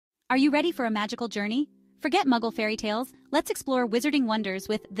Are you ready for a magical journey? Forget Muggle fairy tales, let's explore wizarding wonders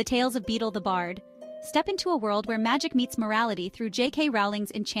with The Tales of Beedle the Bard. Step into a world where magic meets morality through J.K.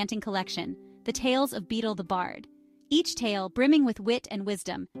 Rowling's enchanting collection, The Tales of Beedle the Bard. Each tale, brimming with wit and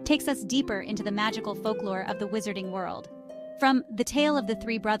wisdom, takes us deeper into the magical folklore of the wizarding world. From The Tale of the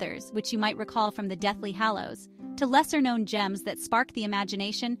Three Brothers, which you might recall from the Deathly Hallows, to lesser-known gems that spark the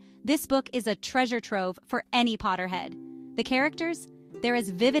imagination, this book is a treasure trove for any Potterhead. The characters? They're as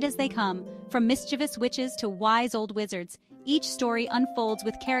vivid as they come, from mischievous witches to wise old wizards. Each story unfolds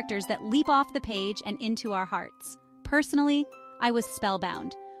with characters that leap off the page and into our hearts. Personally, I was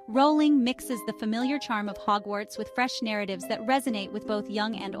spellbound. Rowling mixes the familiar charm of Hogwarts with fresh narratives that resonate with both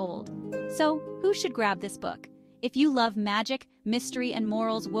young and old. So, who should grab this book? If you love magic, mystery, and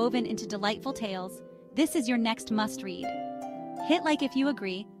morals woven into delightful tales, this is your next must-read. Hit like if you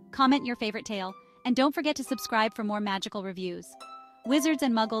agree, comment your favorite tale, and don't forget to subscribe for more magical reviews. Wizards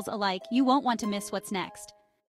and Muggles alike, you won't want to miss what's next.